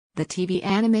the TV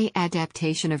anime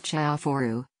adaptation of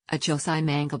Chihayafuru, a josei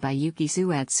manga by Yuki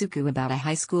Suetsugu about a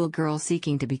high school girl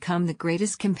seeking to become the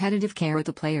greatest competitive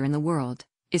Karuta player in the world,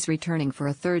 is returning for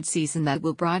a third season that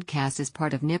will broadcast as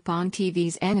part of Nippon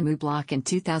TV's anime block in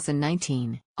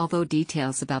 2019. Although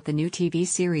details about the new TV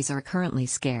series are currently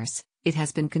scarce, it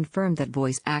has been confirmed that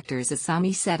voice actors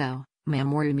Asami Seto,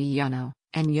 Mamoru Miyano,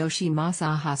 and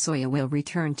Yoshimasa Hosoya will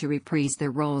return to reprise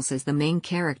their roles as the main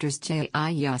characters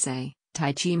Chihayase,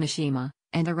 Taichi Mishima,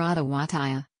 and Arata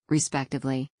Wataya,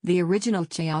 respectively. The original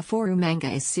Chihayafuru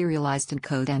manga is serialized in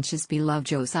Kodansha's beloved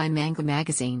josei manga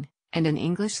magazine, and an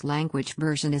English-language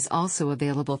version is also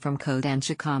available from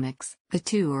Kodansha Comics. The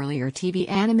two earlier TV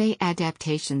anime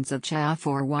adaptations of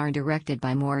Chihayafuru are directed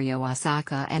by Morio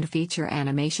Asaka and feature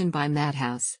animation by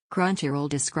Madhouse. Crunchyroll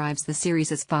describes the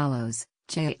series as follows.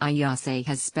 Chihayase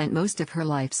has spent most of her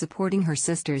life supporting her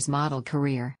sister's model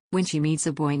career. When she meets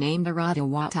a boy named Arata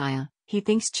Wataya, he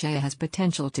thinks Chiha has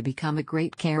potential to become a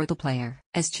great Karuta player.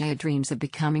 As Chiha dreams of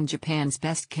becoming Japan's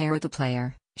best Karuta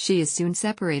player, she is soon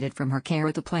separated from her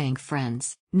Karuta playing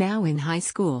friends. Now in high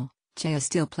school, Chiha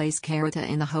still plays Karuta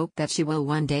in the hope that she will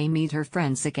one day meet her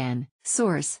friends again.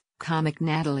 Source: Comic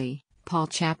Natalie. Paul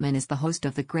Chapman is the host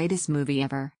of the Greatest Movie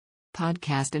Ever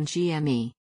podcast and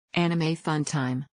GME Anime Fun Time.